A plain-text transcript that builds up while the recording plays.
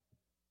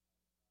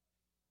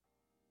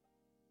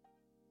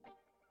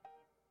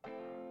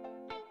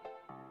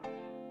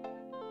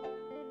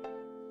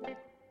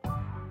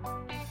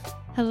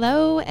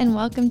Hello and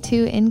welcome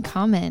to In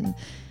Common,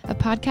 a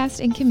podcast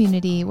and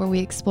community where we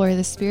explore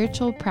the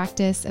spiritual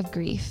practice of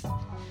grief,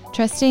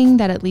 trusting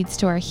that it leads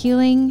to our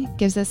healing,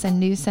 gives us a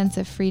new sense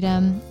of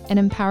freedom, and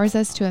empowers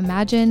us to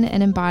imagine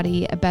and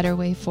embody a better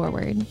way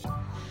forward.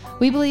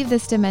 We believe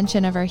this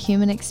dimension of our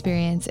human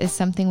experience is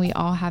something we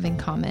all have in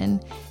common,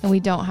 and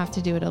we don't have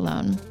to do it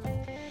alone.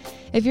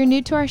 If you're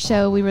new to our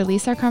show, we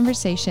release our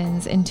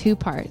conversations in two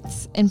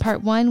parts. In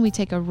part one, we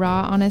take a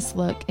raw, honest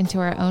look into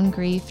our own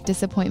grief,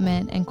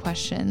 disappointment, and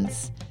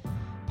questions.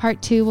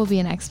 Part two will be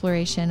an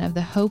exploration of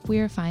the hope we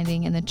are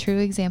finding in the true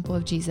example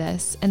of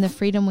Jesus and the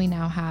freedom we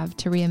now have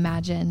to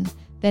reimagine,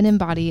 then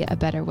embody a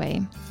better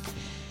way.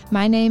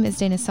 My name is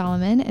Dana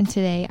Solomon, and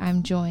today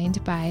I'm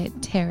joined by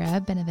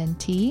Tara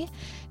Benavente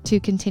to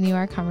continue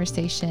our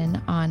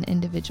conversation on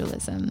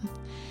individualism.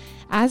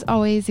 As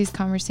always, these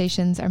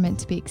conversations are meant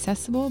to be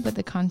accessible, but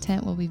the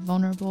content will be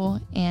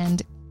vulnerable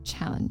and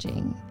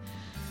challenging.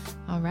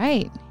 All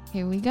right,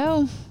 here we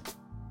go.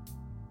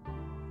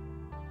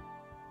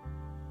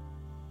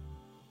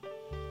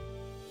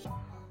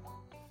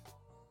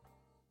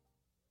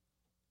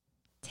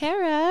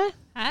 Tara.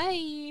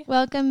 Hi.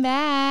 Welcome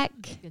back.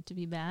 Good to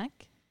be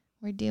back.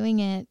 We're doing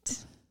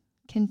it.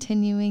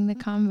 Continuing the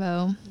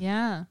convo.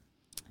 Yeah.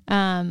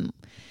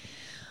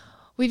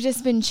 We've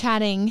just been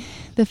chatting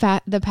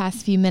the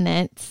past few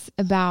minutes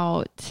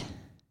about,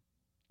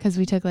 because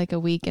we took like a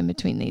week in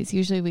between these.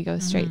 Usually we go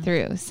straight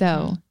through.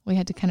 So we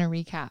had to kind of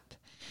recap.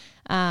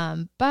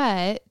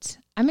 But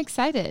I'm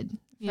excited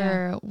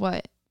for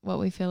what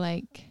we feel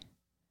like,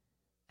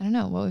 I don't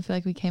know, what we feel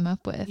like we came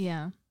up with.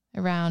 Yeah.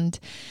 Around.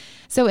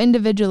 So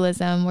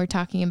individualism, we're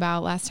talking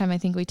about, last time I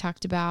think we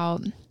talked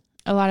about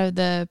a lot of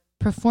the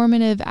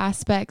performative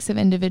aspects of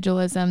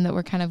individualism that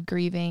we're kind of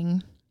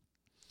grieving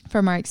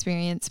from our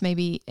experience,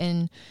 maybe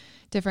in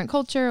different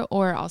culture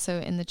or also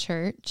in the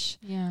church.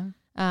 Yeah.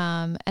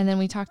 And then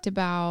we talked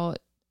about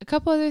a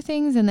couple other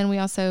things. And then we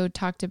also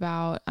talked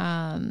about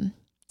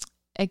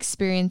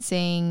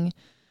experiencing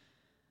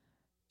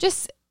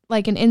just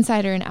like an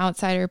insider and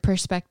outsider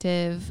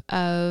perspective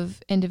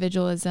of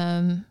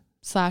individualism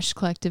 /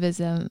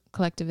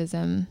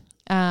 collectivism.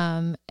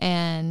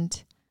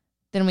 And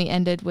then we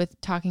ended with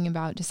talking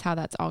about just how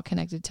that's all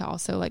connected to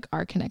also like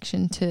our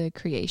connection to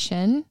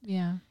creation.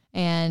 Yeah.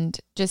 And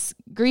just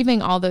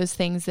grieving all those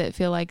things that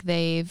feel like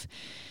they've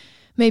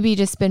maybe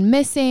just been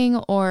missing,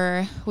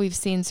 or we've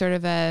seen sort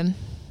of a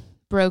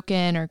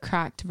broken or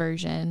cracked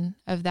version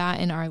of that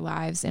in our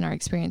lives, in our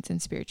experience in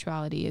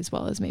spirituality, as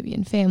well as maybe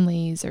in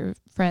families or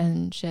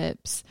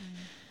friendships.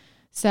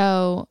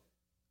 So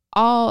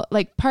all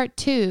like part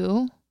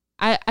two,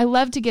 I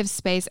love to give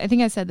space. I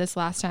think I said this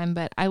last time,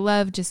 but I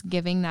love just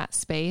giving that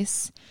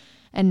space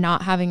and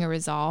not having a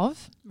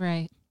resolve.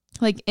 Right.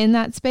 Like in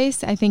that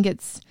space, I think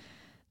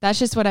that's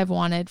just what I've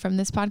wanted from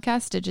this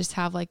podcast, to just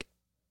have like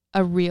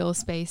a real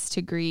space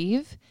to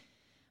grieve,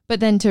 but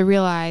then to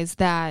realize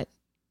that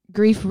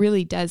grief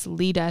really does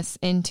lead us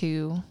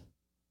into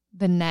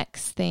the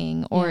next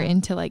thing, or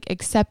into like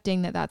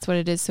accepting that that's what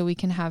it is, so we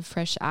can have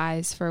fresh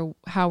eyes for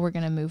how we're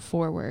going to move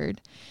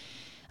forward.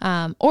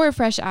 Or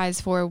fresh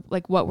eyes for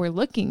like what we're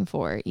looking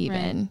for,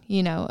 even,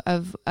 you know,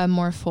 of a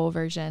more full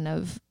version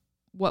of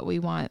what we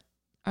want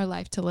our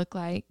life to look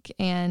like.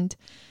 And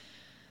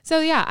so,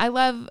 yeah, I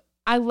love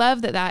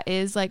that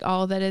is like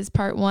all that is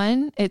part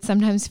one. It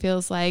sometimes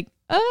feels like,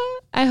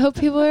 I hope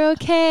people are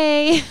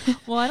okay.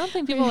 Well, I don't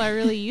think people are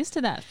really used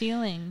to that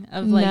feeling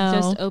of like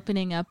just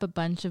opening up a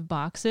bunch of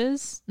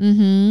boxes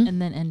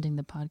and then ending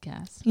the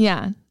podcast.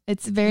 Yeah.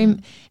 It's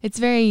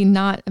very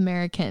not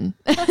American.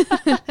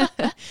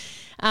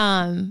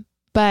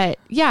 But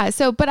yeah,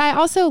 but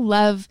I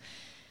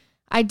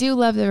do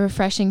love the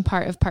refreshing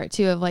part of part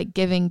two of like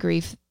giving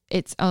grief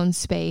its own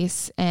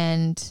space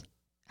and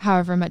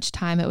however much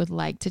time it would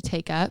like to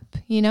take up,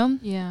 you know?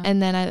 Yeah.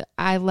 And then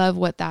I love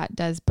what that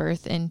does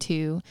birth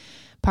into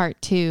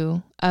part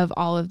two of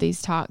all of these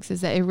talks,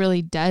 is that it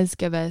really does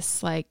give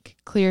us like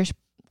clear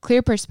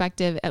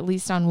perspective, at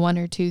least on one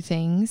or two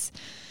things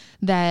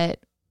that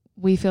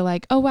we feel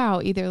like, oh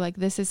wow, either like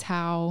this is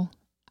how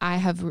I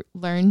have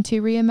learned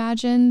to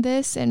reimagine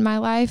this in my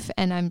life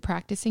and I'm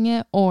practicing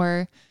it,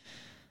 or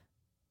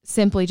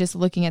simply just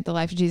looking at the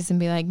life of Jesus and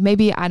be like,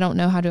 maybe I don't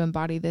know how to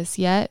embody this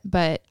yet,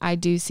 but I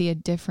do see a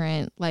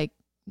different, like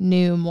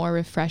new, more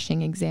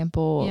refreshing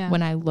example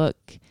when I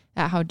look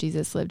at how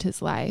Jesus lived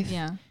his life.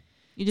 Yeah.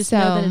 You just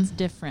know that it's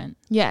different.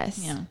 Yes,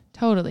 yeah,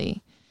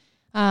 totally.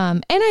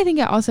 And I think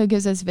it also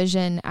gives us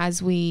vision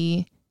as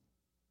we,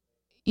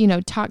 you know,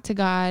 talk to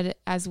God,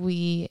 as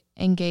we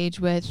engage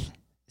with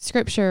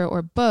scripture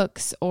or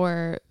books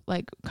or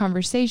like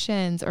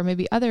conversations or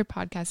maybe other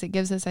podcasts. It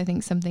gives us, I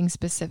think, something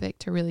specific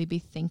to really be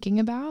thinking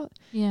about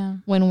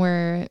when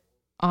we're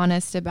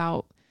honest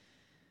about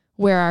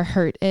where our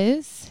hurt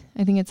is.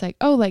 I think it's like,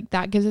 oh, like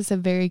that gives us a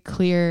very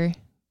clear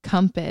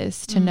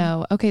compass to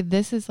know, okay,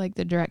 this is like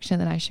the direction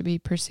that I should be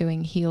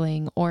pursuing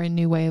healing or a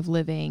new way of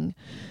living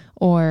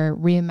or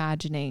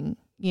reimagining,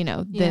 you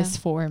know, this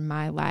for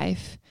my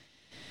life.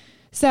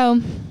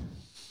 So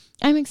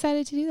I'm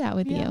excited to do that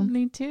with you.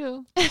 Me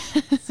too.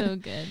 So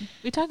good.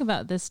 We talk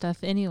about this stuff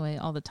anyway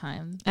all the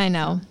time. I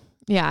know. So.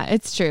 Yeah,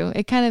 it's true.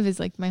 It kind of is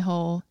like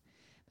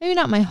maybe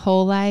not my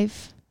whole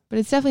life, but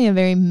it's definitely a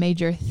very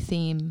major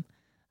theme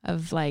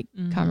of like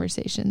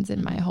conversations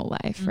in my whole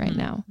life right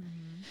now.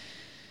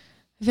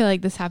 I feel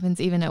like this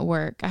happens even at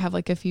work. I have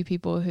like a few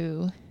people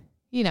who,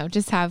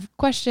 just have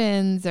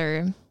questions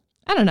or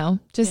I don't know,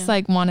 just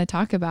like want to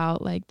talk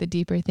about like the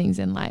deeper things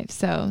in life.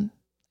 So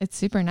it's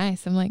super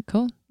nice. I'm like,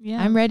 cool.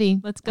 Yeah. I'm ready.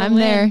 Let's go. I'm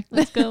there.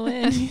 Let's go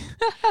in.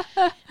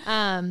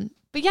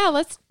 But yeah,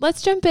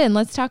 let's jump in.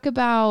 Let's talk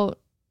about,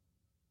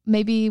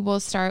 maybe we'll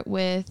start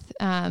with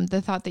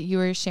the thought that you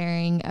were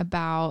sharing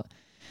about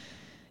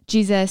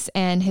Jesus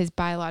and his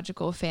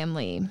biological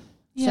family.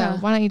 Yeah.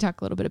 So why don't you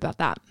talk a little bit about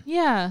that?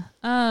 Yeah.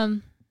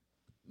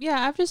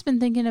 I've just been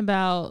thinking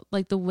about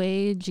like the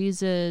way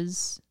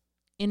Jesus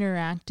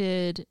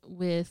interacted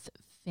with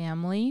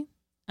family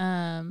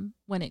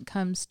when it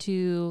comes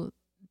to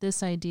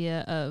this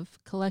idea of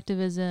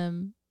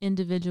collectivism,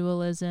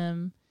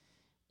 individualism,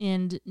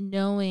 and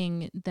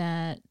knowing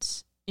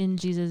that in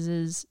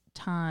Jesus's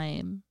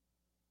time,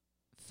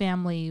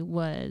 family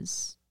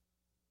was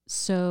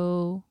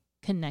so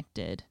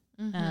connected.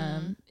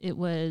 It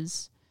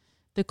was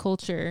the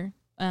culture.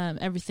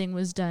 Everything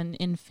was done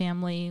in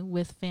family,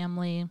 with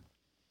family.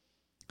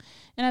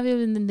 And I've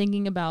even been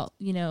thinking about,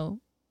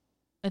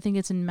 I think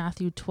it's in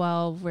Matthew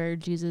 12 where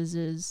Jesus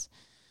is,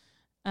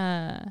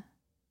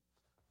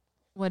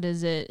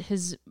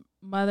 his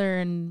mother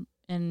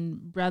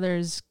and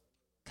brothers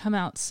come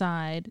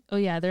outside. Oh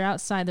yeah, they're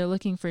outside. They're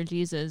looking for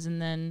Jesus.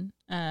 And then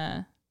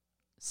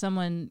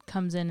someone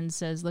comes in and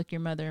says, look,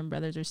 your mother and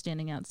brothers are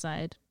standing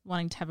outside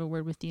wanting to have a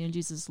word with you. And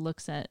Jesus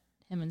looks at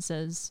him and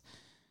says,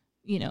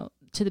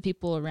 to the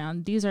people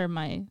around, these are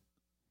my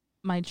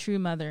true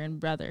mother and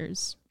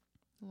brothers.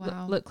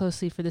 Wow. Look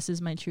closely, for this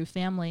is my true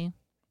family.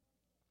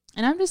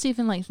 And I'm just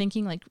even like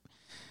thinking, like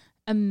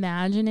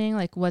imagining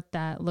like what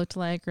that looked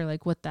like or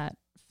like what that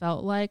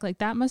felt like. Like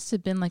that must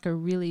have been like a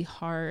really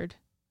hard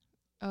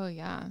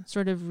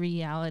sort of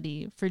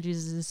reality for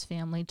Jesus's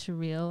family to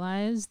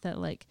realize that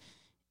like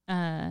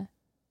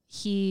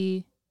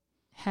he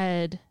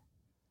had,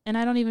 and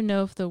I don't even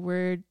know if the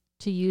word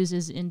to use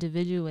is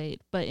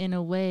individuate, but in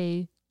a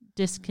way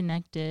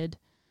disconnected.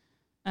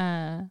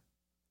 Probably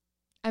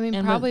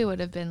would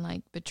have been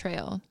like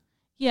betrayal.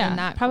 Yeah,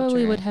 that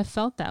probably culture. would have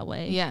felt that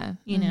way. Yeah.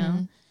 You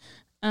know?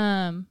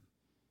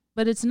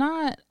 But it's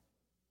not,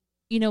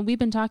 we've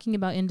been talking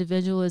about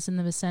individualism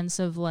in the sense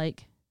of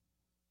like,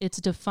 it's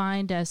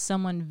defined as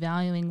someone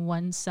valuing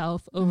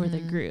oneself over the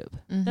group.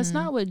 That's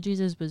not what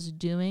Jesus was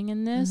doing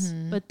in this,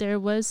 but there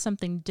was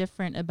something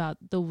different about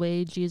the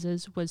way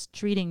Jesus was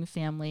treating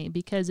family,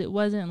 because it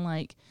wasn't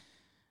like,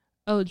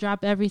 oh,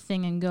 drop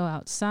everything and go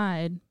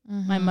outside.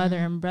 My mother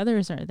and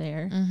brothers are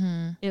there.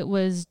 It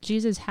was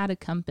Jesus had a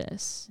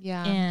compass.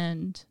 Yeah.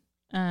 And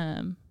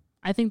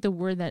I think the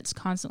word that's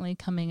constantly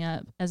coming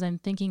up as I'm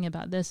thinking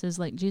about this is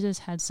like Jesus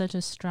had such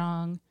a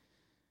strong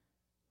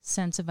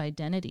sense of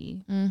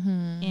identity.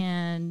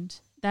 And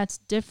that's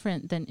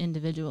different than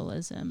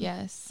individualism.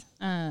 Yes.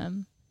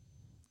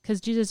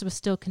 Because Jesus was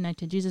still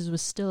connected. Jesus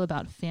was still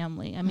about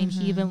family. I mean,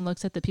 he even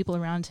looks at the people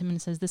around him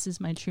and says, this is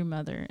my true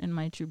mother and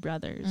my true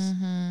brothers,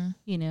 and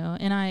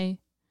I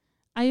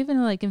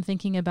even like am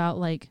thinking about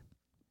like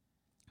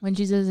when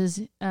Jesus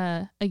is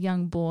a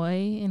young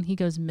boy and he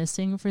goes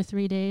missing for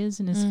 3 days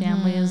and his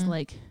family is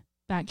like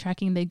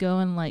backtracking. They go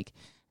and like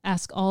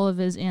ask all of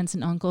his aunts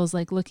and uncles,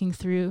 like looking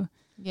through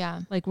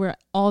like where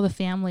all the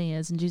family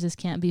is, and Jesus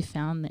can't be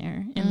found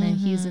there. And then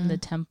he's in the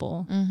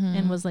temple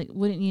and was like,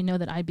 wouldn't you know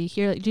that I'd be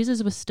here? Like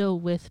Jesus was still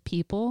with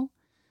people,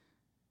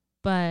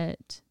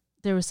 but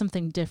there was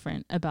something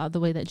different about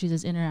the way that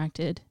Jesus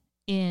interacted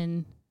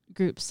in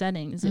group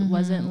settings. It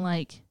wasn't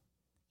like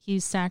he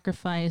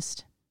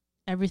sacrificed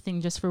everything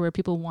just for where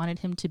people wanted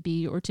him to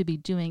be or to be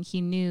doing. He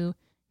knew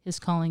his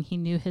calling. He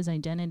knew his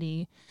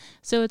identity.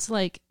 So it's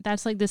like,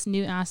 that's like this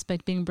new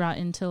aspect being brought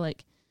into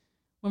like,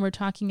 when we're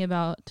talking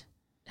about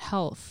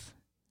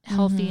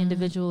healthy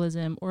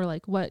individualism, or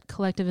like what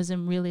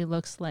collectivism really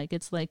looks like.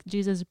 It's like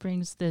Jesus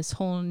brings this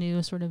whole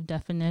new sort of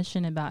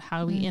definition about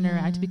how we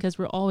interact, because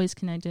we're always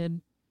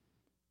connected.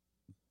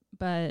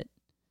 But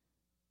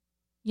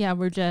yeah,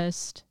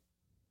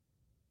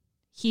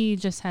 he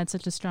just had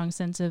such a strong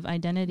sense of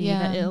identity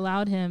that it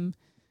allowed him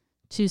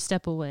to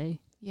step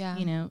away,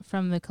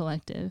 from the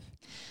collective.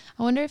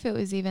 I wonder if it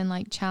was even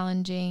like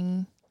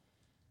challenging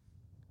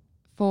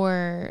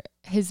for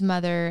his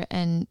mother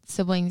and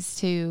siblings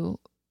to,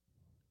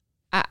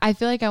 I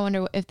feel like I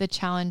wonder if the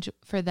challenge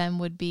for them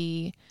would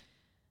be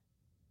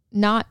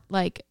not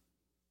like,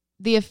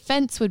 the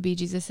offense would be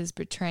Jesus is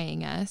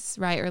betraying us,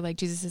 right? Or like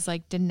Jesus is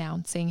like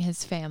denouncing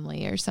his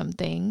family or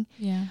something.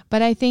 Yeah.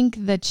 But I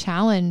think the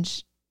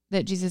challenge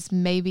that Jesus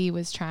maybe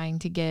was trying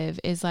to give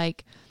is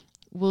like,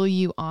 will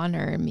you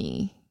honor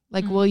me?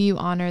 Like, will you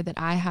honor that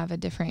I have a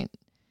different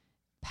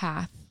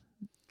path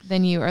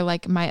than you, or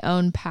like my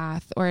own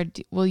path? Or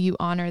will you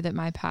honor that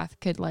my path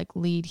could like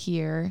lead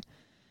here?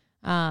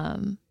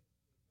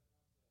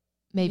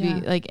 maybe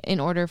Yeah. like in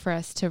order for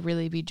us to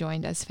really be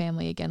joined as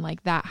family again,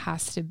 like that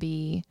has to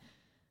be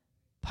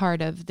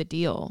part of the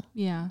deal.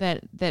 Yeah.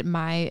 That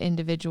my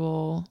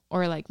individual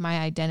or like my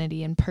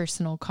identity and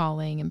personal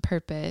calling and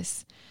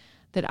purpose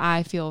that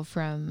I feel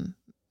from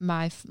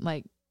my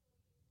like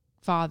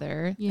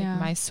Father, Yeah. like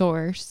my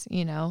source,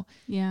 you know,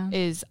 Yeah.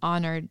 is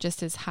honored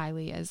just as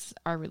highly as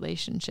our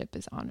relationship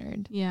is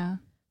honored. Yeah,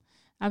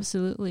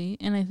 absolutely.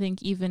 And I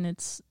think even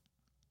it's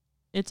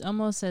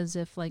almost as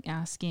if like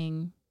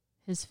asking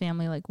his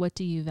family, like, what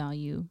do you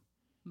value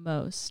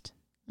most?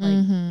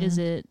 Like, is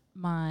it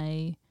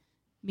me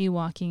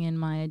walking in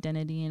my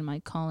identity and my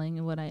calling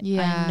and what I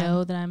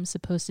know that I'm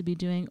supposed to be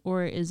doing?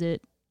 Or is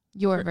it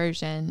your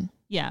version?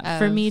 Yeah.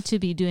 For me to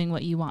be doing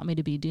what you want me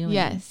to be doing.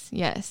 Yes.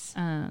 Yes.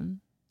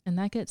 And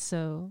that gets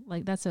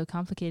that's so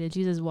complicated.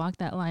 Jesus walked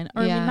that line,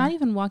 or I mean, not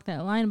even walk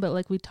that line, but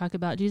like we talk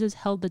about, Jesus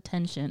held the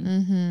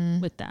tension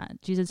with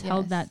that. Jesus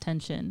held that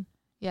tension.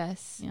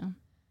 Yes. Yeah.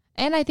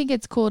 And I think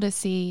it's cool to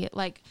see,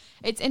 like,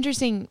 it's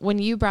interesting when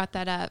you brought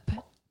that up,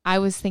 I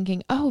was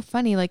thinking, oh,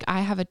 funny. Like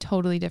I have a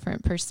totally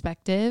different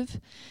perspective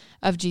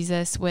of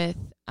Jesus with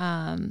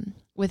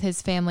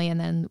his family and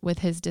then with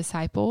his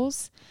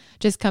disciples,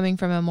 just coming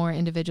from a more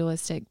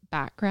individualistic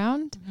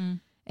background. Mm-hmm.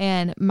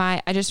 And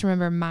I just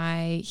remember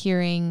my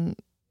hearing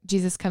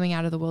Jesus coming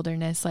out of the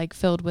wilderness, like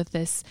filled with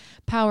this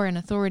power and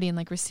authority and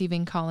like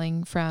receiving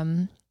calling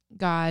from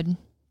God.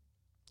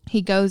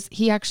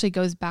 He actually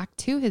goes back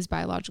to his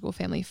biological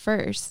family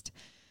first,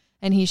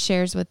 and he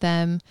shares with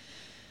them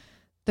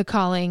the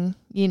calling,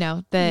 you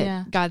know,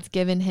 that God's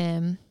given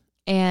him,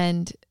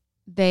 and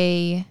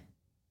they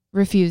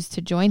refuse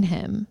to join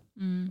him.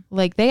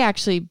 Like they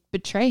actually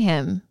betray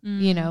him,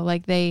 you know,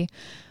 like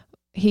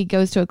he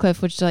goes to a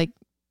cliff, which like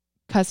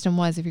custom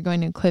was, if you're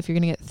going to a cliff, you're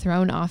going to get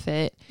thrown off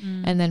it,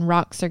 and then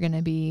rocks are going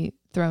to be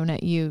thrown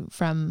at you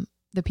from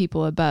the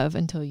people above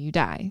until you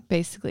die,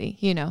 basically,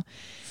 you know.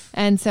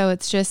 And so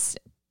it's just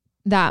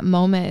that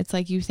moment. It's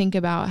like you think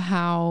about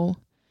how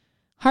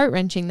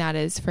heart-wrenching that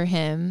is for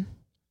him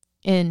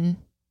in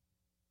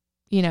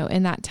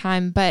that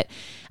time. But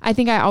I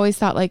think I always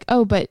thought like,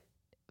 oh, but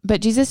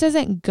Jesus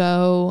doesn't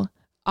go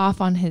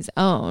off on his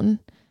own,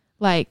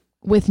 like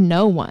with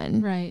no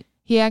one. Right.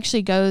 He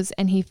actually goes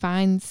and he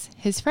finds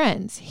his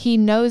friends. He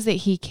knows that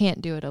he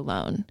can't do it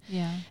alone.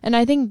 Yeah. And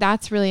I think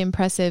that's really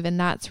impressive. And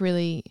that's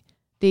really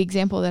the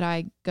example that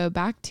I go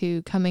back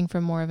to, coming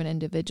from more of an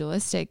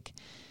individualistic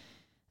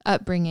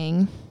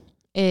upbringing,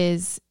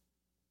 is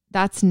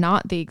that's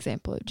not the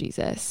example of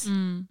Jesus.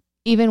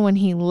 Even when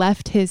he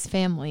left his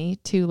family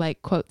to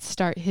like, quote,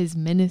 start his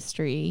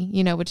ministry,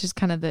 you know, which is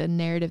kind of the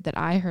narrative that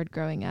I heard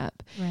growing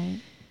up, right?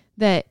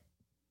 That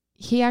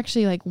he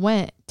actually like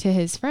went to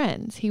his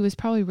friends. He was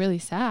probably really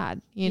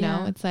sad, you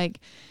know. It's like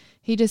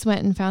he just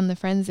went and found the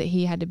friends that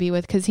he had to be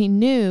with, because he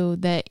knew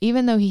that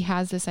even though he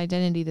has this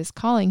identity, this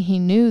calling, he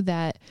knew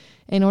that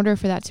in order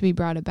for that to be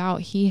brought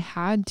about, he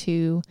had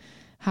to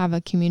have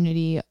a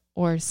community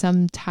or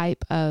some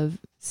type of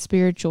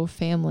spiritual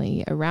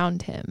family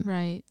around him,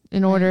 right?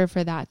 In order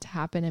for that to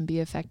happen and be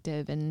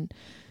effective and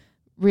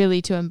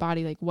really to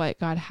embody like what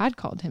God had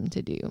called him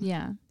to do.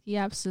 Yeah, he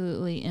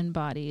absolutely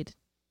embodied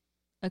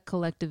a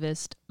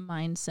collectivist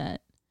mindset,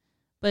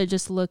 but it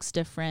just looks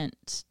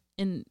different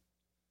in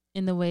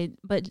the way.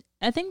 But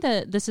I think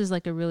that this is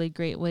like a really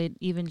great way to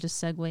even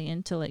just segue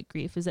into like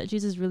grief, is that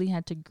Jesus really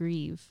had to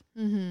grieve,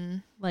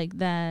 like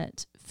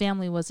that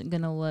family wasn't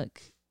going to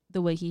look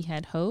the way he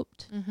had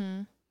hoped.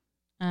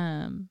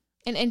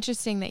 And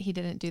interesting that he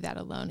didn't do that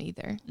alone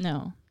either.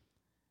 No.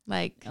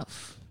 Like,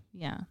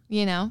 yeah,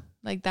 you know,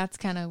 like that's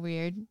kind of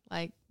weird.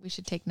 Like we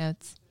should take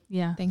notes.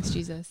 Yeah. Thanks,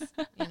 Jesus.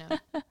 You know.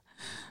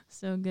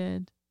 So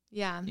good.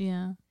 Yeah.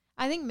 Yeah.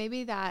 I think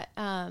maybe that,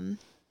 that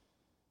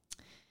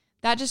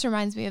just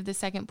reminds me of the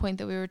second point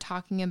that we were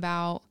talking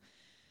about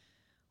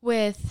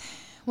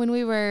with when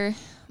we were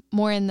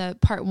more in the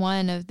part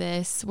one of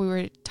this, we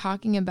were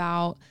talking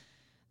about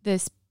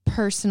this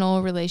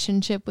personal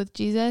relationship with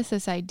Jesus,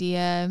 this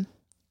idea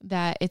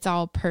that it's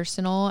all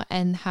personal,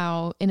 and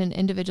how in an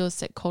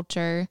individualistic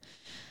culture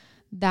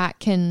that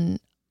can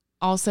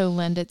also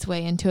lend its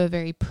way into a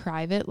very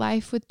private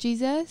life with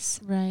Jesus.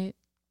 Right.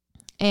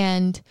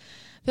 And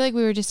I feel like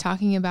we were just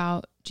talking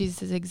about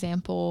Jesus'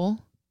 example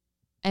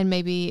and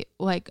maybe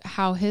like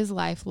how his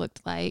life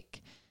looked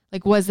like.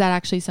 Like, was that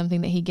actually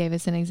something that he gave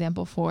us an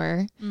example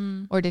for?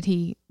 Or did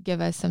he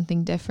give us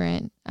something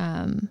different?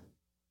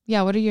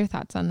 Yeah. What are your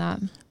thoughts on that?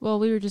 Well,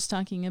 we were just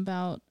talking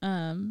about,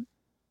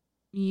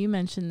 you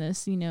mentioned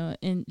this, you know,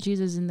 in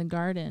Jesus in the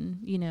garden,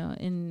 you know,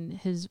 in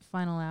his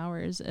final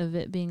hours of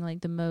it being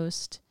like the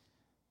most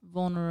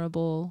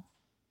vulnerable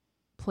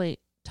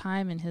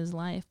time in his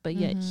life, but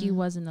yet he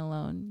wasn't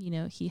alone. You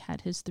know, he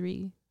had his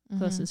three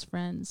closest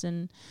friends.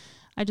 And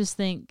I just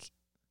think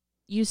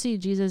you see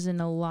Jesus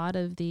in a lot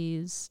of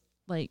these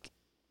like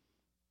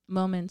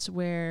moments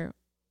where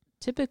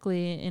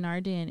typically in our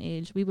day and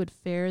age, we would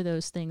fare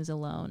those things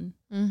alone,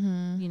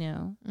 you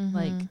know,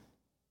 like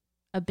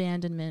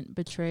abandonment,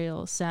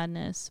 betrayal,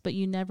 sadness, but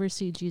you never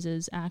see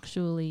Jesus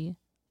actually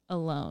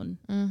alone.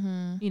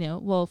 Mm-hmm. You know,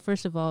 well,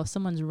 first of all, if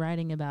someone's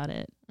writing about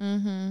it,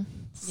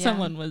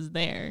 someone was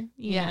there.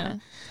 You know?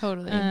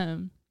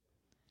 Totally.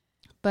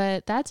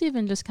 But that's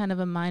even just kind of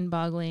a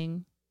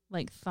mind-boggling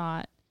like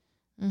thought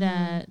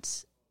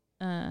that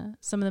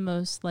some of the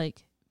most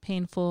like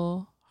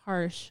painful,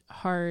 harsh,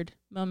 hard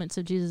moments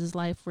of Jesus'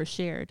 life were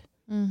shared,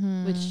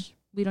 which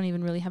we don't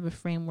even really have a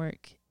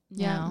framework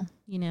now,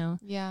 you know?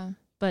 Yeah.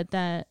 But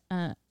that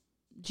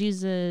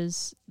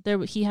Jesus,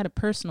 he had a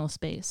personal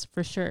space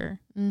for sure,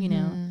 you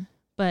know,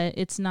 but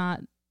it's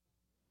not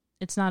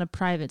a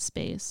private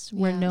space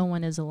where no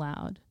one is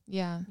allowed.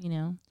 Yeah. You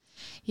know?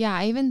 Yeah.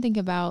 I even think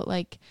about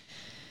like,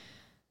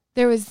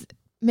 there was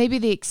maybe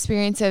the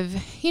experience of,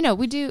 you know,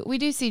 we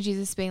do see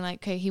Jesus being like,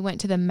 okay, he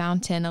went to the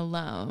mountain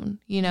alone,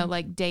 you know,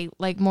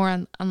 like more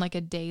on like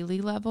a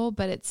daily level,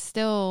 but it's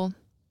still,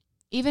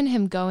 even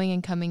him going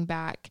and coming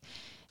back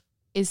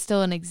is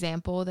still an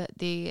example that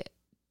the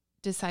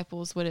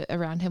disciples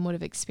around him would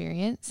have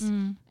experienced.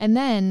 And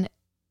then,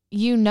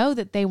 you know,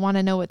 that they want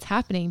to know what's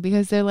happening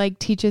because they're like,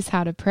 teach us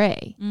how to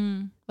pray.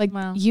 Like,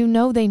 you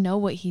know, they know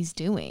what he's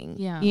doing,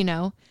 you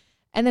know?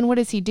 And then what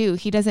does he do?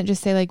 He doesn't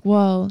just say like,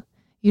 well,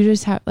 you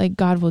just have like,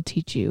 God will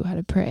teach you how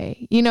to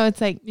pray. You know,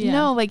 it's like,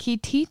 no, like he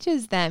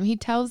teaches them, he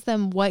tells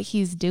them what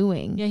he's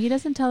doing. Yeah. He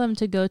doesn't tell them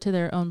to go to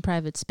their own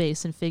private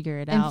space and figure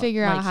it out. And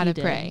figure out how to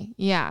pray.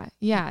 Yeah.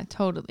 Yeah,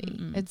 totally.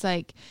 It's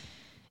like,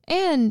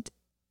 and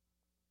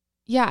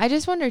yeah, I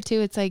just wonder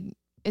too, it's like,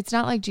 it's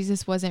not like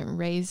Jesus wasn't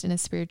raised in a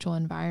spiritual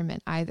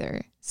environment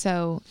either.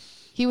 So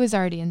he was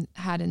already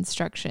had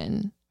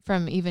instruction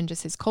from even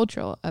just his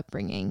cultural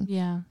upbringing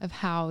of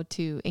how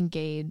to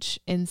engage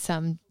in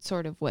some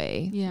sort of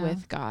way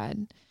with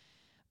God.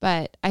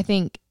 But I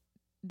think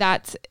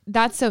that's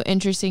so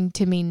interesting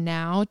to me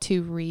now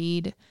to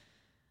read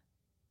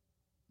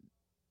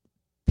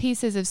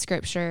pieces of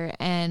scripture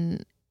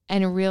and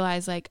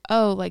realize like,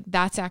 oh, like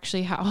that's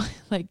actually how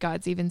like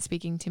God's even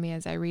speaking to me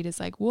as I read, is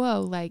like,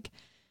 whoa, like,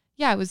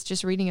 yeah, I was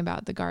just reading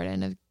about the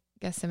Garden of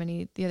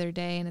Gethsemane the other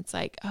day, and it's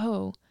like,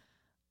 oh,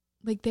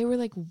 like they were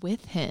like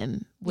with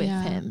him,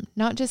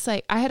 not just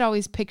like, I had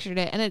always pictured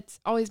it, and it's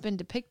always been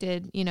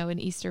depicted, you know, in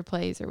Easter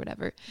plays or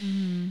whatever,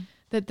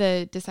 that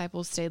the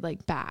disciples stayed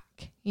like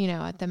back, you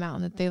know, at the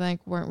mountain, that they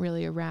like weren't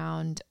really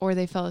around, or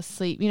they fell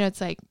asleep. You know,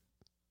 it's like,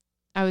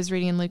 I was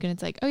reading in Luke and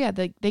it's like, oh yeah,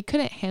 they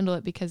couldn't handle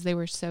it because they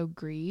were so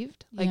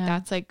grieved. Like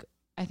that's like,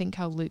 I think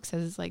how Luke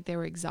says is like they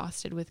were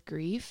exhausted with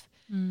grief,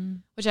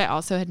 which I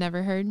also had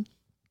never heard.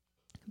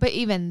 But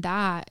even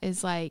that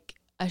is like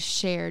a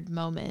shared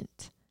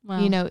moment. Wow.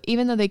 You know,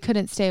 even though they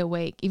couldn't stay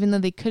awake, even though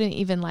they couldn't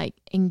even like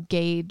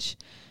engage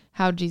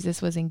how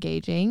Jesus was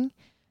engaging,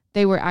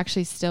 they were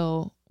actually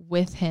still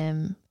with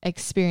him,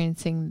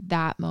 experiencing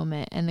that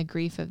moment and the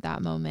grief of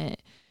that moment,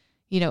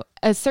 you know,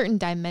 a certain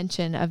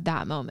dimension of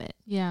that moment.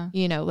 Yeah.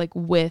 You know, like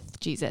with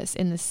Jesus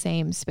in the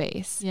same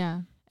space.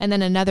 Yeah. And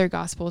then another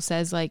gospel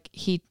says like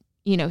he,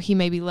 you know, he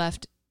maybe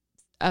left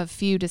a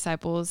few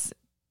disciples.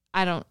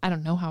 I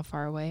don't know how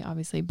far away,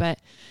 obviously, but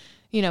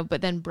you know,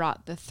 but then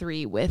brought the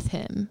 3 with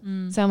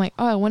him. So I'm like,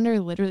 oh, I wonder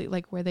literally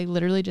like, were they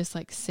literally just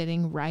like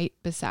sitting right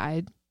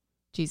beside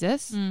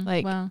Jesus?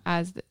 Like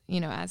as, you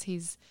know, as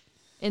he's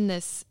in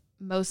this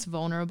most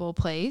vulnerable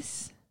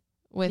place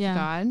with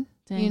God,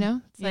 you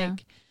know, it's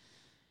like,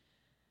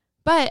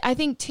 but I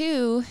think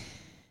too,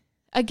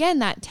 again,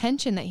 that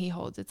tension that he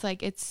holds, it's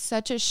like, it's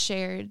such a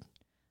shared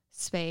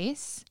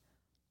space,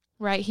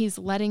 right? He's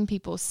letting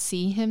people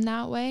see him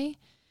that way,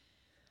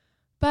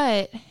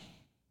 but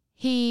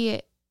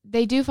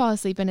they do fall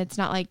asleep, and it's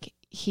not like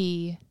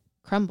he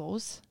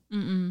crumbles,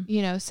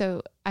 you know?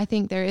 So I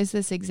think there is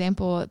this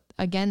example,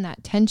 again,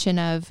 that tension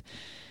of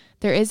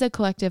there is a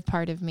collective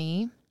part of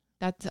me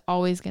that's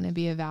always going to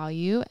be a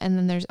value. And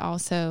then there's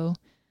also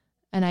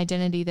an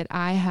identity that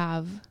I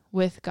have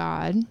with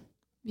God.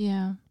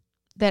 Yeah.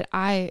 That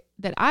I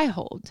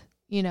hold,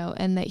 you know,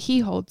 and that he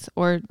holds,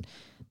 or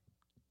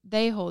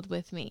they hold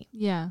with me.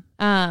 Yeah.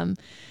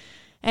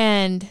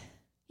 And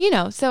you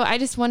know, so I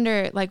just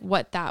wonder like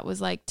what that was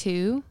like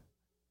too.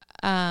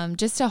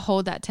 Just to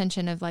hold that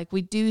tension of like,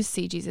 we do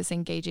see Jesus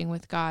engaging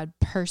with God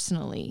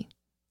personally.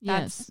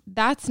 That's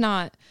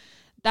not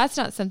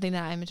something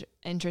that I'm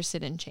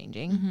interested in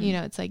changing. You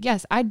know, it's like,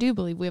 yes, I do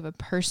believe we have a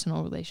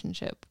personal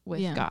relationship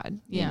with God,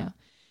 you know?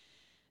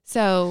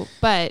 So,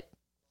 but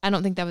I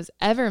don't think that was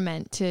ever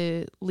meant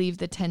to leave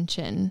the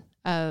tension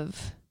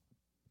of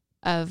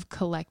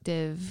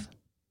collective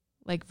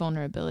like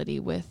vulnerability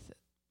with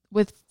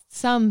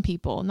some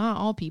people, not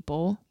all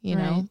people, you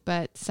know,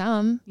 but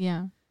some.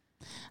 Yeah.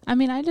 I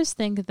mean, I just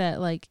think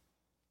that like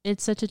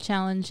it's such a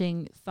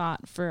challenging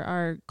thought for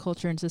our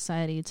culture and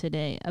society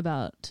today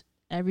about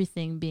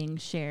everything being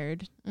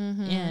shared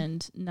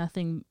and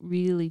nothing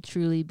really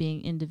truly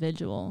being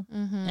individual.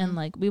 And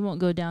like, we won't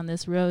go down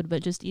this road,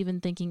 but just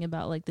even thinking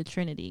about like the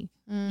Trinity,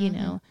 you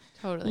know,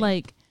 totally,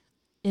 like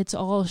it's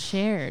all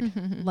shared,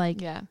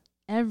 like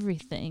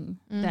everything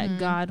that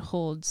God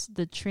holds,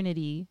 the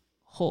Trinity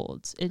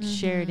holds. It's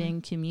shared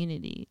in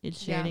community.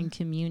 It's shared in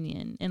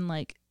communion. And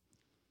like,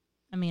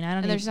 I mean, I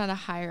don't. And there's not a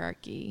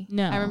hierarchy.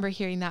 No, I remember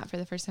hearing that for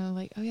the first time. I'm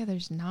like, oh yeah,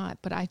 there's not.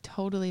 But I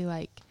totally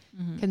like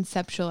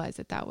conceptualize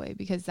it that way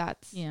because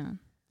that's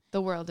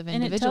the world of individualism.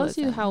 And it tells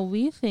you how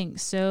we think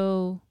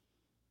so,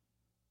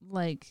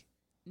 like,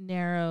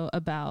 narrow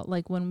about,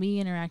 like, when we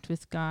interact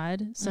with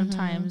God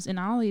sometimes, and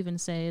I'll even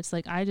say it's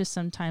like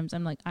sometimes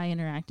I'm like I'm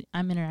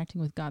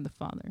interacting with God the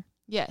Father.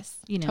 Yes,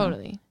 you know,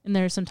 totally. And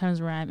there are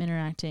sometimes where I'm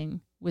interacting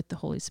with the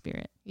Holy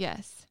Spirit.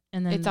 Yes,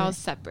 and then it's all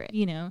separate.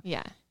 You know,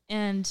 yeah.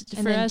 And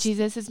for then us,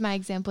 Jesus is my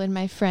example and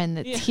my friend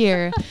that's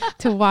here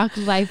to walk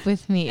life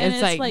with me.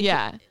 It's like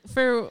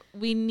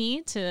we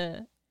need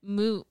to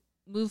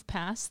move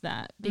past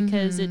that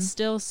because it's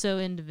still so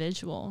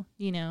individual,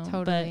 you know.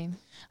 Totally.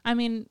 But I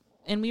mean,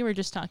 and we were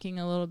just talking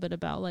a little bit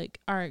about like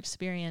our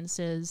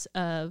experiences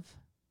of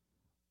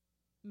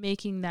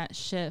making that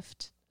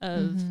shift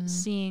of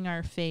seeing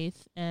our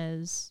faith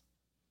as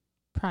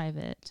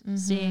private,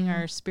 seeing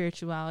our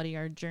spirituality,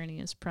 our journey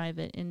as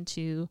private,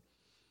 into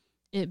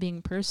it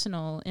being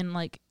personal, and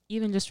like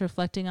even just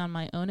reflecting on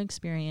my own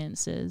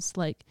experiences,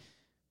 like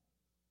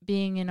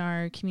being in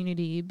our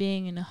community,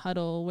 being in a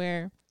huddle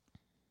where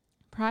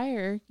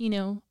prior, you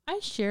know, I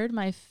shared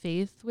my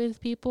faith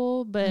with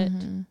people, but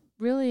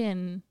really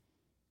in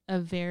a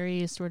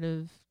very sort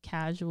of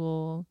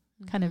casual,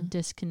 kind of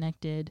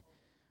disconnected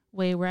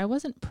way where I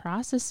wasn't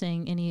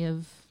processing any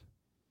of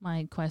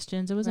my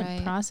questions. I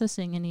wasn't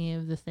processing any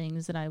of the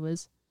things that I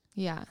was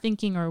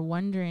thinking or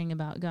wondering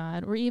about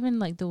God, or even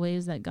like the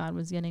ways that God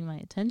was getting my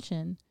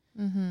attention.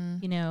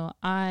 You know,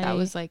 that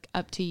was like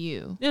up to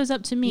you. It was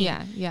up to me.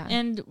 Yeah.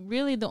 And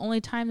really the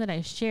only time that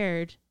I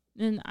shared,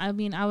 and I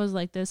mean, I was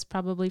like this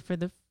probably for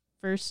the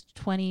first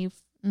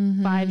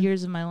 25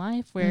 years of my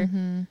life,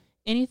 where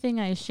anything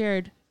I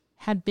shared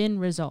had been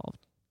resolved.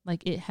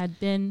 Like it had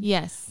been,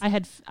 I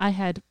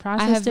had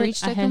processed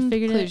it, I had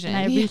figured it, and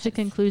I reached a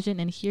conclusion,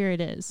 and here it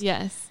is.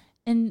 Yes.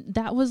 And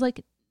that was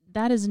like,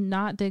 that is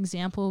not the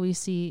example we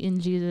see in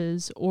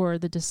Jesus or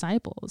the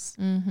disciples.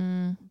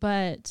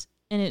 But,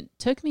 and it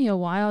took me a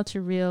while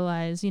to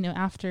realize, you know,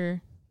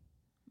 after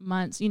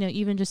months, you know,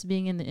 even just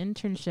being in the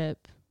internship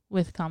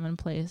with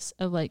Commonplace,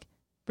 of like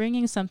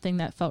bringing something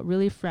that felt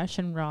really fresh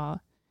and raw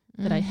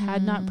that I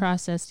had not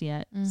processed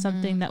yet,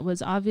 something that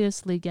was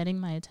obviously getting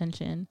my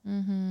attention,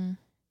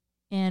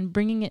 and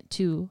bringing it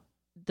to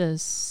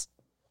this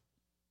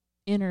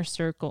inner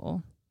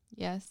circle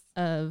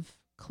of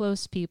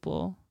close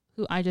people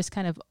who I just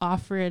kind of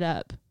offer it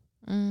up,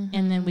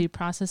 and then we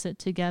process it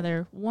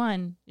together.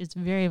 One is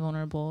very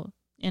vulnerable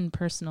and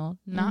personal,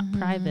 not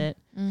private,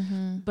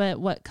 but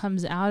what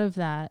comes out of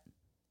that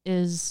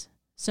is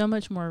so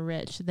much more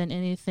rich than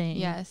anything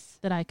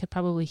that I could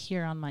probably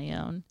hear on my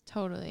own.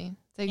 Totally.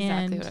 That's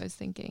exactly what I was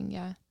thinking.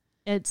 Yeah.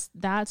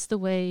 That's the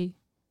way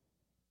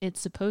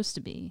it's supposed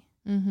to be,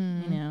 you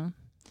know?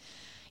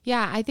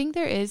 Yeah. I think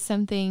there is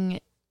something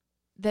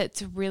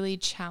that's really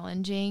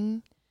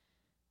challenging,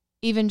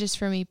 even just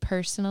for me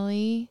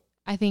personally.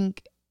 I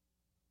think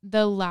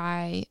the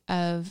lie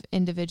of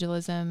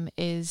individualism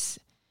is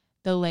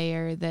the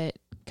layer that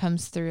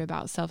comes through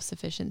about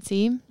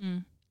self-sufficiency.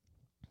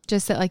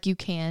 Just that like you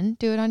can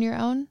do it on your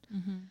own.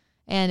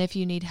 And if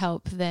you need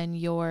help, then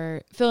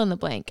you're fill in the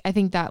blank. I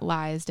think that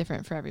lie is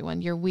different for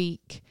everyone. You're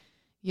weak.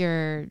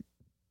 I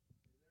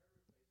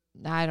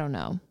don't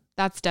know.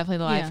 That's definitely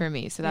the lie for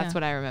me. So that's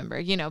what I remember,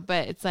 you know,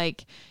 but it's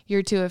like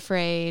you're too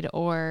afraid,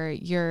 or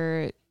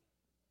you're,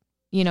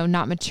 you know,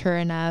 not mature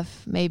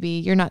enough. Maybe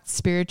you're not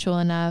spiritual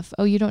enough.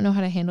 Oh, you don't know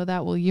how to handle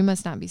that. Well, you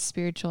must not be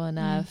spiritual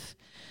enough.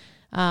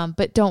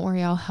 But don't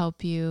worry, I'll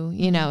help you.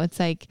 You know, it's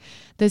like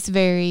this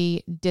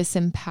very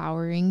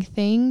disempowering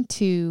thing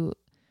to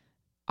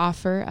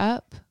offer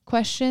up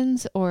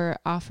questions or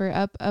offer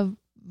up a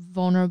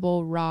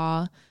vulnerable,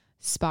 raw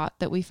spot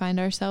that we find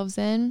ourselves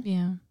in.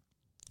 Yeah.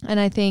 And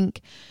I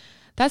think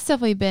that's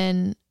definitely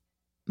been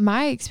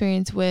my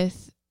experience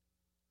with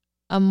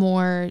a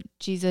more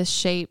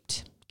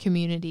Jesus-shaped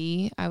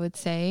community, I would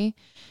say,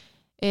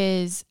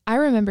 is I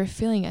remember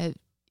feeling a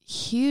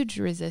huge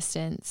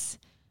resistance,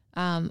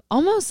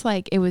 almost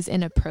like it was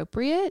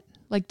inappropriate.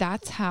 Like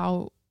that's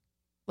how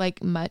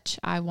like much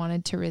I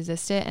wanted to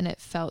resist it. And it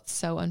felt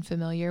so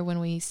unfamiliar when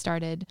we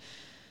started.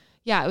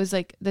 Yeah. It was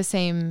like the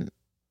same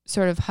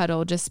sort of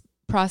huddle, just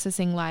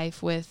processing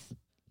life with,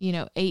 you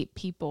know, 8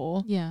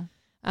 people. Yeah.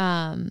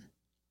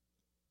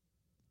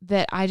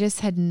 That I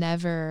just had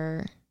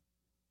never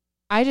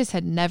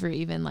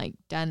even like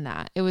done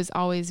that. It was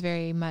always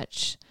very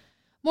much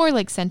more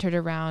like centered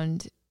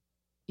around,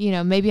 you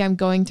know, maybe I'm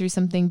going through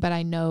something, but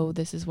I know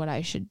this is what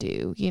I should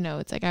do. You know,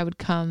 it's like I would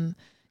come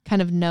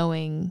kind of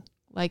knowing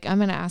like, I'm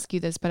going to ask you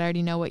this, but I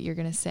already know what you're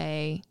going to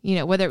say, you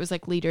know, whether it was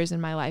like leaders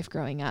in my life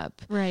growing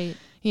up. Right.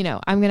 You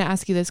know, I'm going to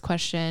ask you this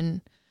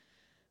question,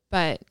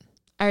 but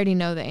I already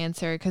know the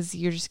answer because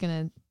you're just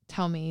going to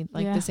tell me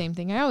like the same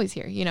thing I always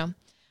hear, you know.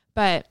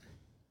 But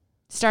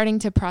starting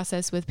to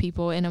process with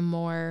people in a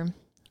more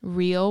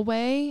real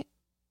way,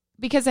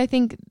 because I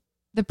think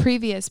the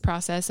previous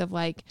process of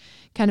like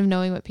kind of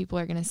knowing what people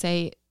are going to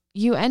say,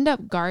 you end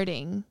up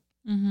guarding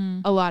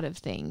a lot of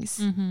things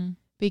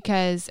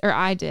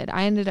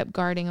I ended up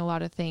guarding a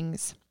lot of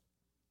things,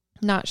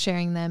 not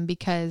sharing them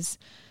because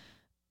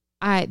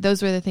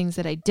those were the things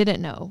that I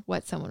didn't know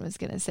what someone was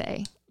going to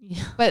say.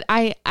 Yeah. But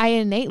I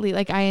innately,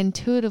 like I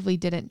intuitively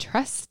didn't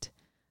trust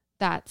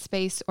that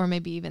space or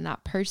maybe even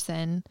that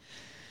person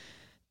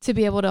to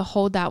be able to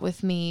hold that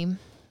with me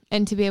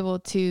and to be able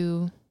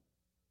to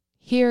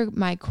hear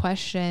my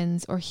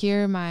questions or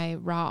hear my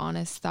raw,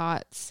 honest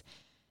thoughts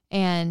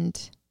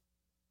and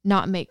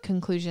not make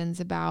conclusions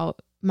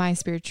about my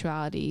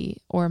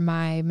spirituality or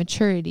my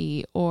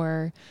maturity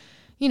or,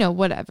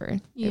 whatever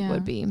it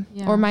would be,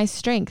 or my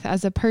strength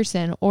as a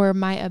person or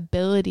my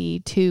ability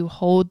to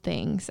hold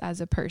things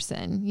as a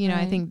person. Right.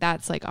 I think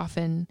that's like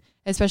often,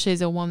 especially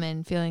as a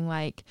woman, feeling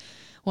like,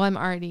 well, I'm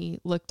already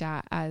looked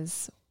at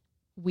as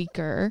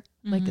weaker,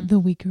 like the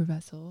weaker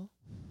vessel,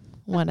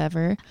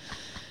 whatever.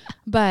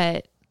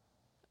 But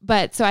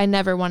so I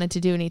never wanted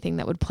to do anything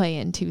that would play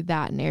into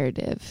that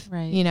narrative,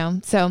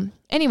 right. So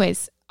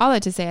anyways, all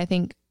that to say, I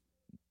think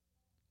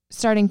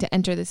starting to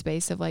enter the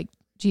space of like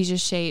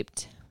Jesus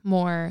shaped,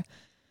 more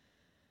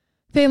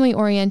family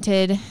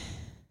oriented,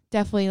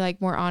 definitely like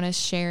more honest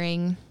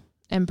sharing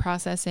and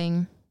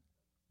processing.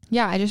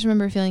 Yeah. I just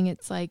remember feeling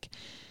it's like,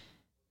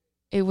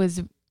 it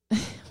was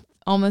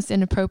almost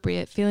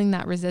inappropriate, feeling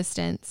that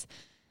resistance.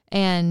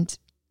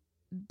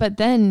 But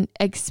then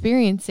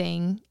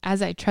experiencing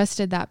as I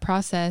trusted that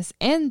process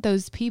and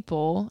those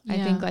people, I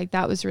think like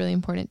that was really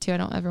important too. I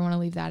don't ever want to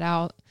leave that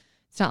out.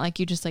 It's not like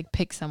you just like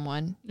pick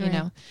someone, you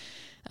know?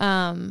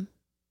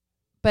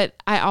 But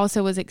I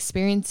also was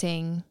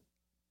experiencing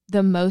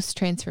the most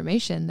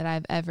transformation that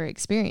I've ever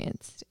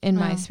experienced in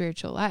my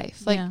spiritual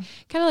life. Like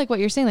kind of like what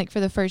you're saying, like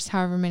for the first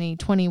however many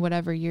 20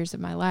 whatever years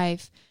of my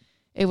life,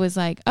 it was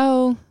like,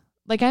 oh,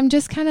 like I'm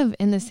just kind of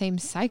in the same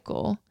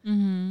cycle.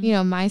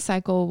 My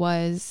cycle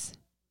was,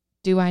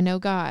 do I know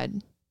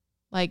God?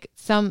 Like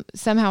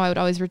somehow I would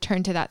always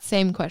return to that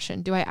same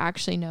question. Do I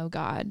actually know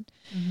God?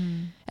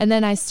 And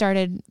then I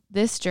started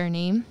this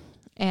journey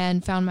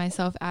and found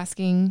myself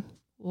asking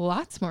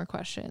lots more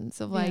questions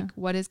of like,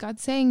 what is God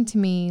saying to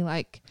me?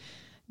 Like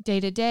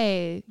day to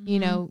day,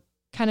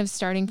 kind of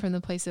starting from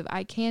the place of,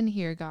 I can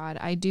hear God.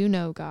 I do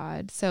know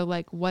God. So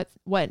like, what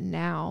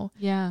now?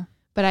 Yeah.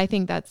 But I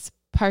think that's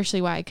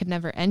partially why I could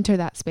never enter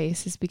that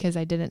space, is because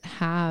I didn't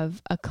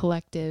have a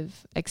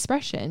collective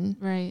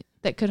expression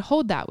that could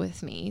hold that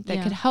with me,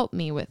 that could help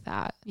me with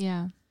that.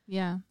 Yeah.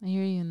 Yeah. I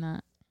hear you in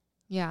that.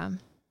 Yeah.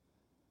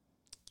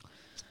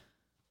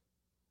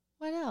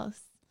 What else?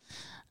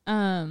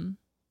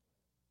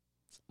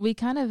 We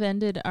kind of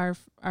ended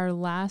our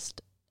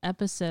last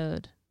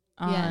episode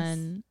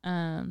on,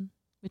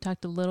 we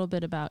talked a little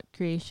bit about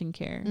creation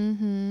care.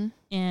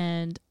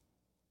 And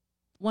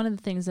one of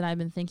the things that I've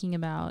been thinking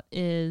about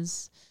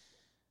is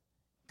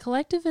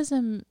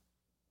collectivism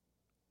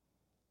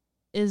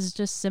is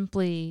just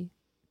simply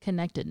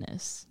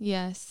connectedness.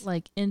 Yes.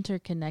 Like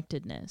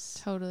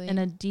interconnectedness. Totally. And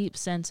a deep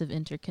sense of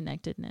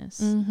interconnectedness.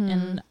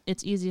 And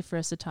it's easy for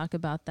us to talk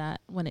about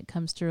that when it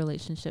comes to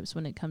relationships,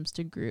 when it comes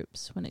to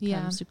groups, when it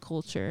comes to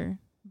culture.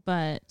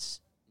 But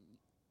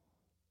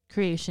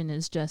creation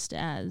is just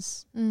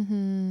as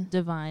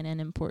divine and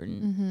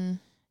important.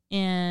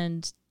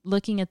 And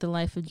looking at the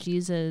life of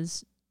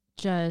Jesus,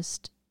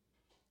 just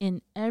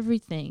in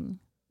everything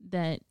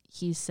that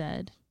he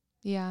said,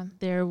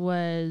 there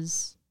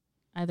was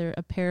either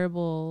a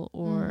parable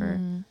or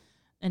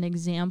an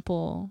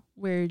example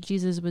where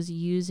Jesus was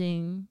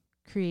using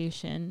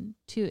creation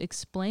to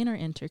explain our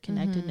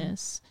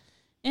interconnectedness.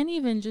 And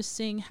even just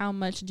seeing how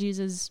much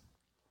Jesus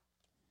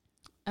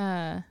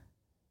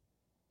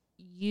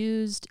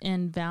used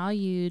and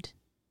valued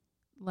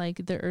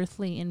like the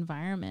earthly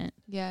environment.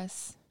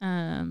 Yes.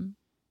 And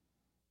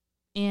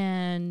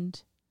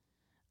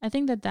I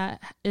think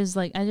that is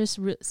like, I just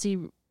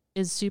see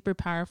is super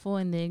powerful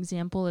in the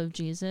example of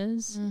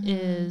Jesus.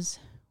 Is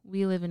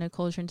we live in a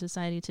culture and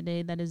society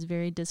today that is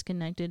very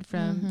disconnected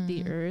from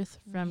the earth,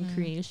 from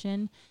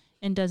creation,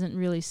 and doesn't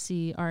really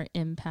see our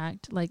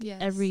impact. Like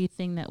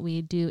everything that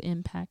we do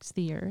impacts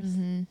the earth.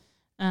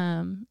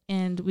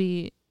 And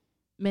we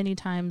many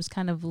times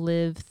kind of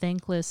live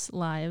thankless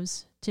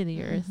lives to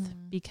the earth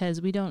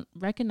because we don't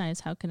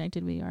recognize how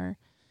connected we are.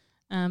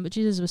 But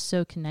Jesus was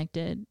so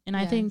connected. And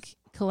I think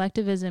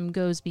collectivism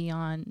goes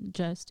beyond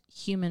just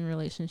human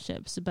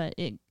relationships, but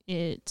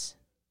it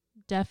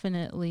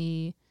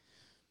definitely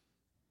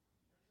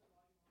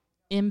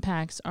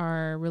impacts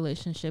our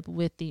relationship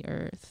with the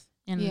earth.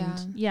 And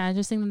I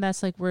just think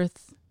that's like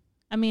worth,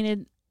 I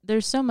mean,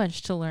 there's so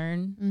much to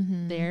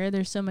learn there.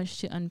 There's so much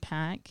to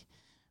unpack,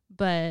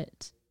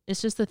 but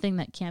it's just the thing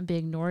that can't be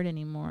ignored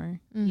anymore,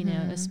 you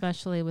know,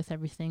 especially with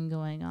everything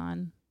going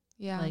on.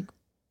 Like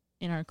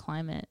in our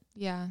climate.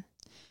 Yeah,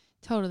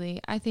 totally.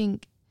 I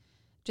think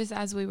just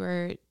as we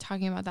were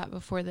talking about that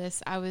before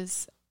this, I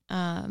was,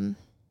 I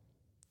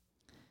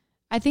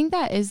think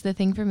that is the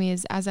thing for me,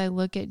 is as I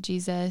look at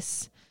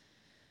Jesus,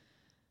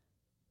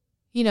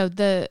 you know,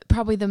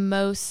 probably the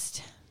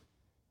most,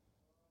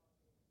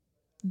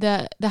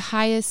 the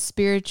highest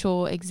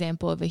spiritual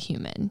example of a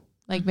human,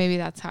 Like maybe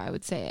that's how I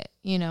would say it,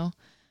 you know?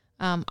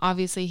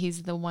 Obviously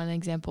he's the one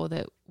example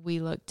that we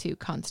look to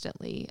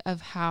constantly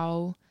of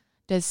how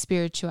does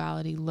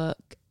spirituality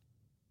look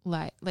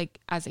like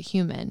as a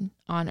human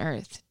on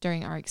earth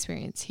during our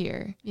experience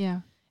here.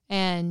 Yeah.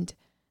 And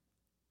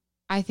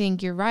I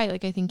think you're right.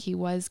 Like, I think he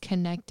was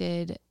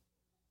connected.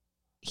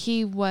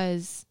 He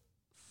was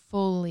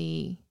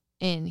fully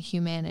in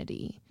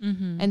humanity.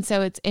 Mm-hmm. And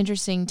so it's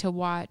interesting to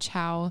watch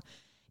how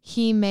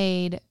he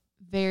made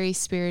very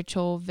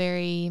spiritual,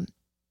 very,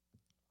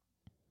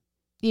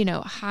 you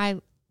know,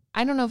 high,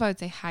 I don't know if I would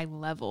say high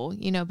level,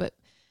 you know, but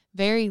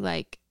very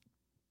like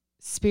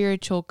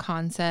spiritual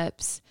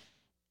concepts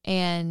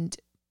and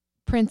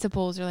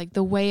principles, or like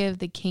the way of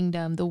the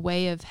kingdom, the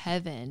way of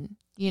heaven,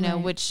 you know,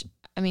 Right. which,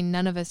 I mean,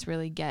 none of us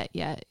really get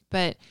yet,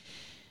 but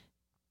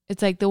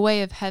it's like the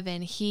way of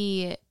heaven.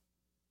 He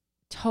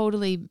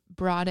totally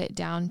brought it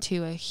down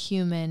to a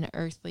human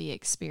earthly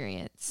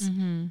experience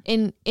Mm-hmm.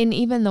 in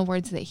even the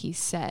words that he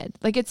said.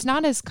 Like, it's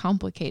not as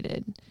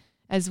complicated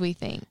as we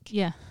think,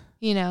 Yeah.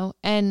 you know,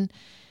 and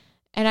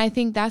I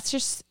think that's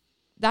just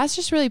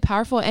really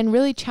powerful and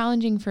really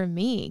challenging for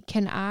me.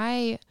 Can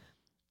I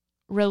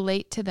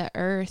relate to the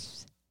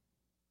earth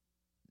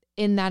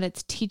in that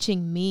it's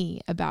teaching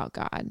me about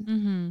God,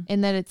 Mm-hmm.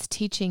 and that it's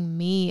teaching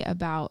me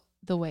about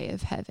the way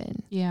of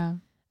heaven? Yeah.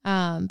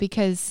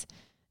 Because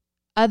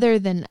other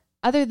than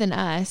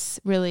us,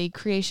 really,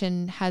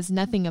 creation has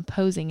nothing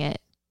opposing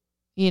it,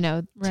 you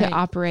know, Right. to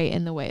operate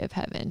in the way of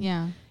heaven.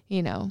 Yeah.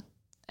 You know,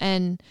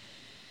 and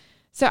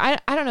so I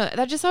don't know,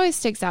 that just always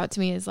sticks out to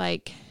me, is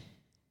like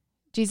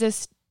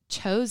Jesus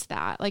chose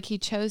that. Like, he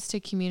chose to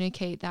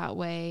communicate that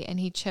way, and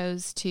he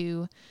chose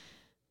to,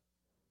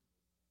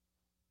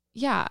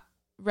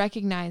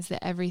 recognize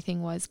that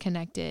everything was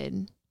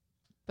connected,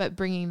 but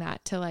bringing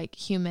that to like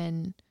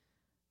human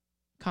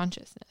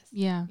consciousness.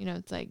 Yeah. You know,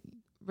 it's like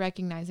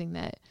recognizing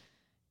that,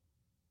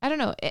 I don't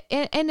know,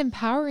 and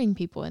empowering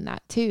people in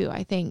that too.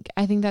 I think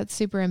that's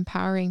super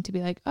empowering to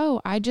be like, oh,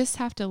 I just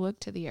have to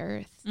look to the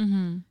earth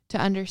Mm-hmm. to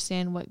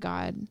understand what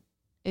God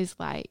is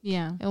like,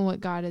 Yeah. and what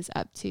God is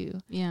up to,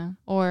 Yeah.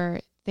 or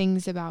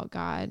things about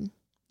God,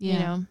 Yeah. you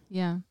know?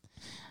 Yeah.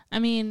 I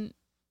mean,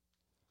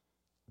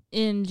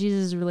 in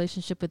Jesus'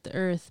 relationship with the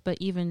earth, but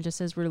even just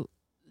as we're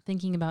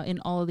thinking about in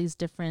all of these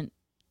different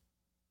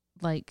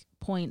like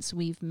points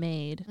we've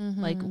made,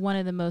 like one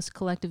of the most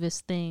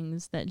collectivist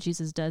things that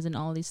Jesus does in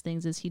all these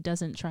things is he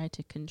doesn't try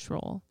to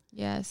control.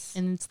 Yes.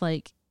 And it's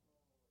like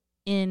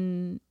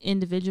in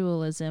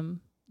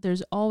individualism,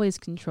 there's always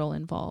control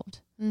involved.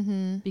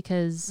 Mm-hmm.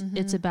 Because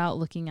it's about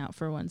looking out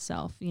for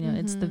oneself. You know,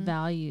 it's the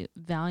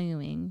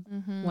valuing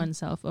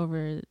oneself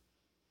over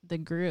the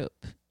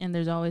group. And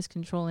there's always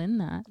control in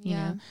that, you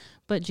know.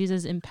 But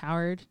Jesus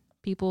empowered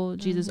people.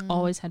 Jesus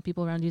always had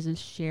people around. Jesus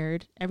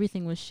shared.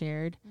 Everything was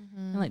shared.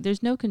 And like,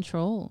 there's no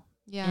control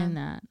in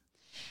that.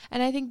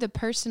 And I think the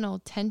personal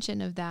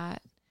tension of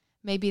that,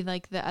 maybe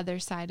like the other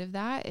side of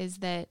that, is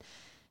that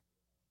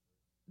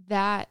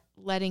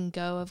letting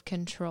go of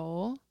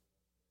control,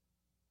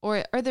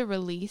 or the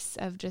release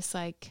of just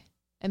like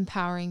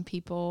empowering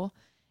people,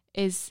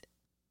 is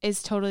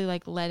totally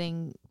like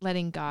letting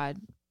God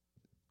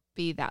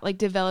be that, like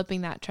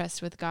developing that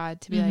trust with God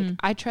to be like,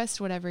 I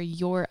trust whatever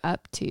you're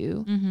up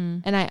to.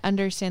 And I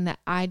understand that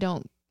I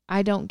don't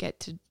get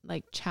to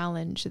like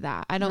challenge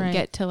that. I don't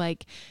get to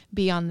like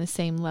be on the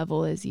same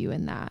level as you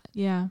in that.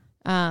 Yeah.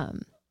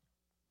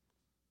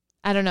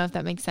 I don't know if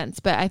that makes sense,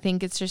 but I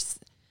think it's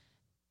just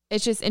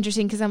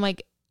interesting, because I'm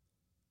like,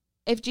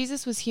 if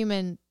Jesus was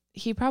human,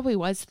 he probably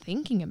was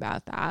thinking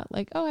about that.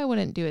 Like, oh, I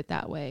wouldn't do it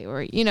that way.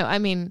 Or, you know, I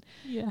mean,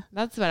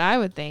 that's what I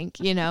would think,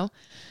 you know,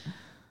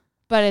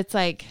 but it's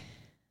like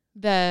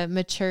the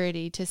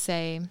maturity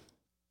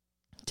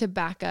to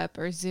back up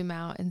or zoom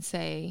out and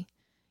say,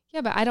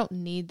 yeah, but I don't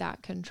need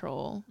that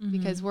control,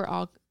 because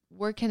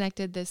we're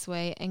connected this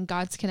way, and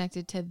God's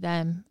connected to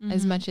them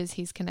as much as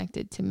he's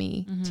connected to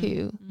me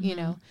too, you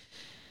know?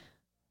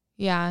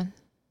 Yeah.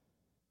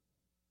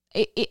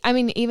 I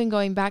mean, even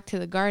going back to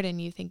the garden,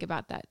 you think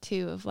about that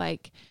too, of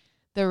like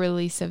the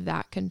release of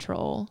that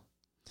control,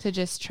 to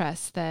just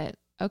trust that,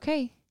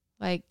 okay,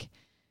 like,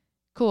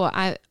 cool,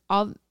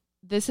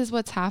 this is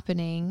what's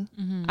happening.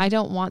 I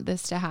don't want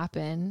this to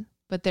happen,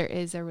 but there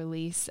is a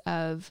release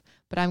of,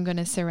 but I'm going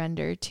to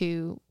surrender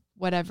to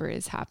whatever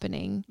is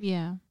happening.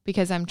 Yeah.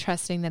 Because I'm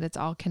trusting that it's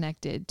all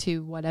connected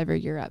to whatever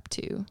you're up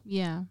to.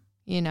 Yeah.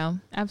 You know?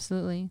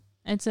 Absolutely.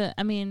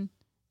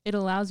 It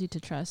allows you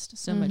to trust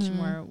so much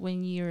more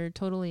when you're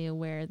totally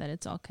aware that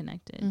it's all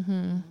connected.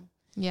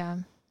 Yeah.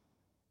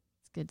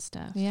 It's good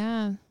stuff.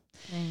 Yeah.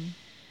 Dang.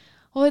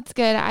 Well, it's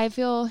good. I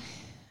feel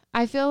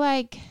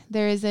like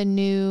there is a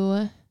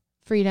new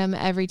freedom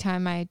every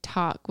time I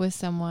talk with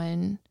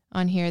someone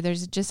on here.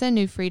 There's just a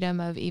new freedom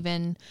of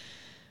even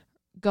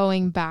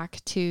going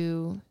back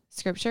to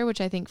scripture,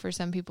 which I think for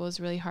some people is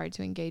really hard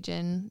to engage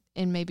in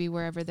maybe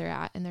wherever they're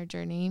at in their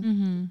journey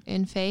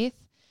in faith.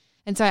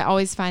 And so I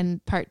always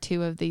find part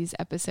 2 of these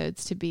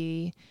episodes to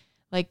be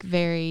like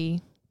very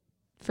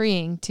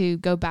freeing, to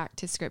go back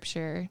to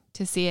scripture,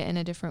 to see it in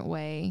a different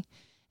way,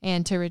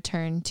 and to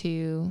return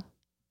to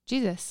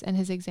Jesus and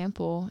his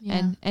example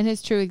and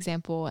his true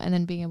example. And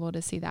then being able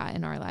to see that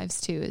in our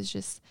lives too is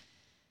just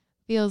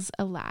feels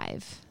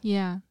alive.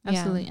 Yeah,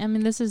 absolutely. I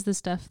mean, this is the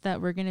stuff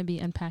that we're going to be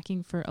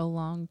unpacking for a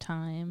long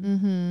time.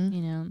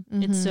 You know,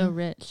 it's so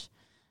rich,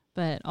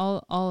 but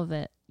all of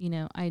it, you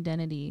know,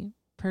 identity,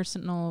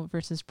 personal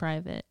versus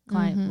private,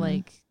 client,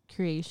 like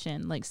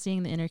creation, like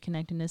seeing the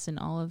interconnectedness in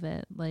all of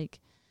it, like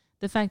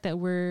the fact that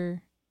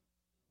we're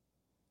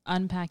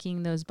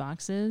unpacking those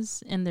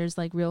boxes and there's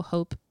like real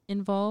hope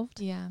involved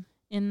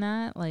in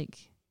that,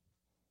 like,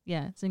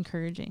 yeah, it's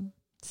encouraging.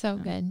 So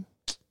good.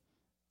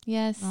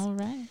 Yes. All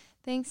right.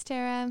 Thanks,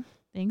 Tara.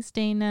 Thanks,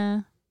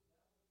 Dana.